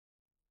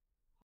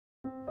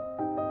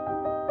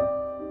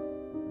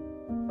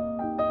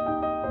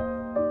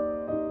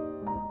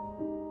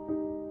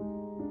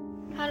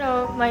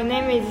my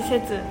name is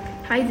Setsu.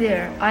 Hi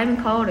there, I'm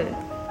Kaoru.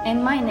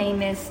 And my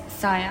name is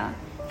Saya.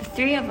 The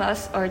three of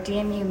us are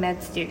DMU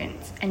Med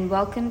students, and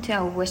welcome to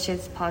our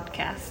Wishes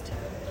podcast.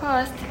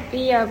 First,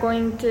 we are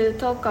going to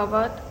talk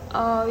about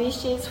our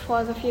wishes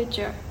for the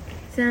future.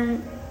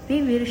 Then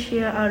we will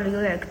share our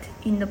regret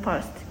in the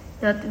past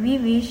that we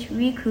wish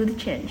we could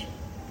change.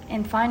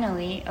 And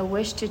finally, a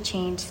wish to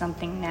change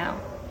something now.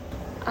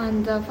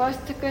 And the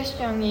first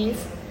question is,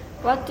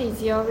 what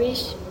is your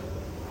wish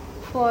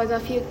for the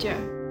future?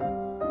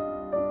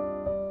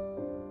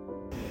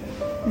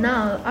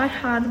 Now I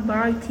had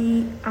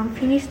variety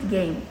unfinished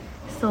game,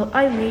 so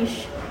I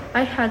wish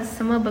I had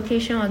summer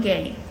vacation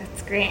again.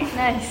 That's great.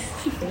 Nice.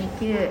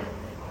 Thank you.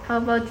 How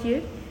about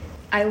you?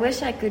 I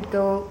wish I could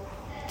go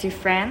to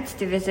France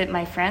to visit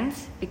my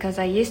friends because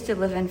I used to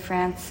live in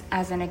France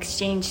as an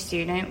exchange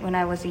student when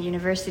I was a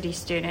university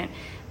student,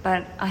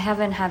 but I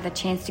haven't had the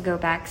chance to go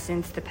back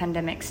since the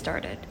pandemic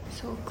started.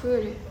 So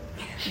cool.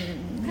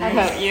 How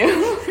about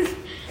you?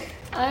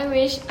 I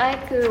wish I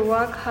could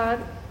work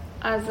hard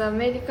as a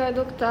medical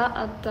doctor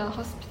at the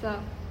hospital.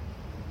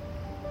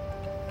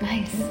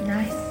 Nice.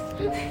 Nice.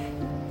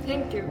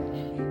 Thank you.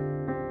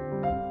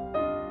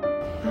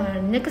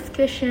 Our next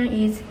question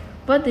is,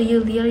 what do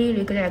you really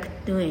regret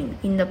doing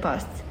in the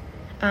past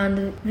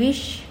and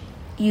wish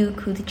you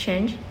could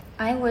change?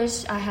 I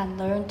wish I had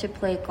learned to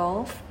play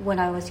golf when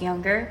I was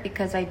younger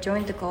because I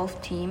joined the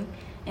golf team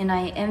and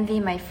I envy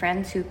my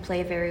friends who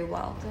play very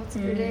well. That's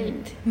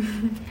great.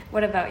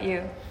 What about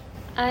you?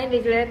 I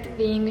regret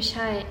being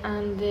shy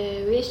and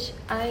wish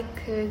I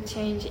could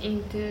change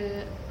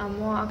into a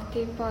more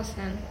active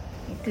person.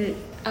 Good.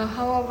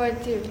 How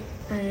about you?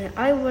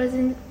 I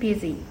wasn't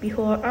busy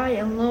before I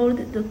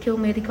enrolled Dokkyo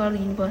Medical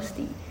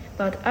University,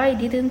 but I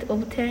didn't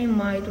obtain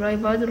my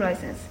driver's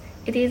license.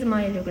 It is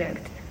my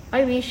regret.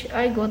 I wish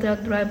I got a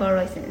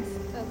driver's license.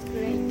 That's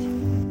great.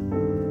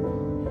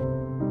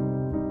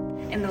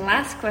 And the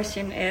last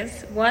question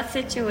is, what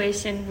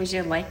situation would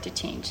you like to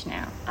change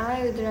now?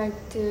 I would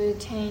like to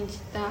change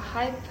the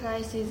high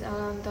prices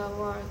around the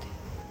world.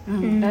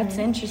 That's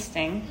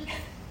interesting.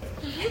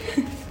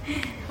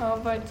 How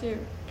about you?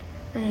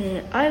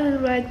 I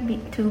would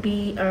like to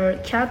be a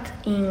cat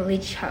in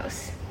rich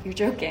house. You're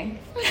joking.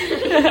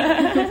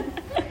 How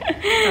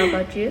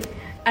about you?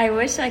 I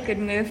wish I could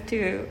move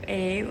to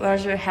a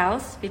larger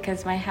house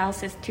because my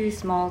house is too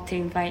small to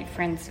invite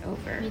friends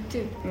over. Me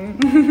too.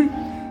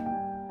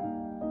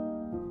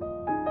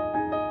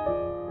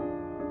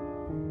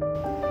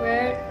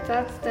 Well,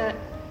 that's the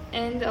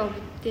end of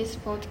this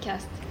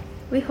podcast.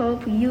 We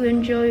hope you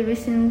enjoy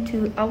listening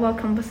to our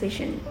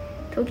conversation,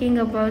 talking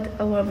about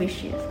our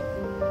wishes.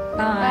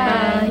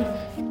 Bye. Bye.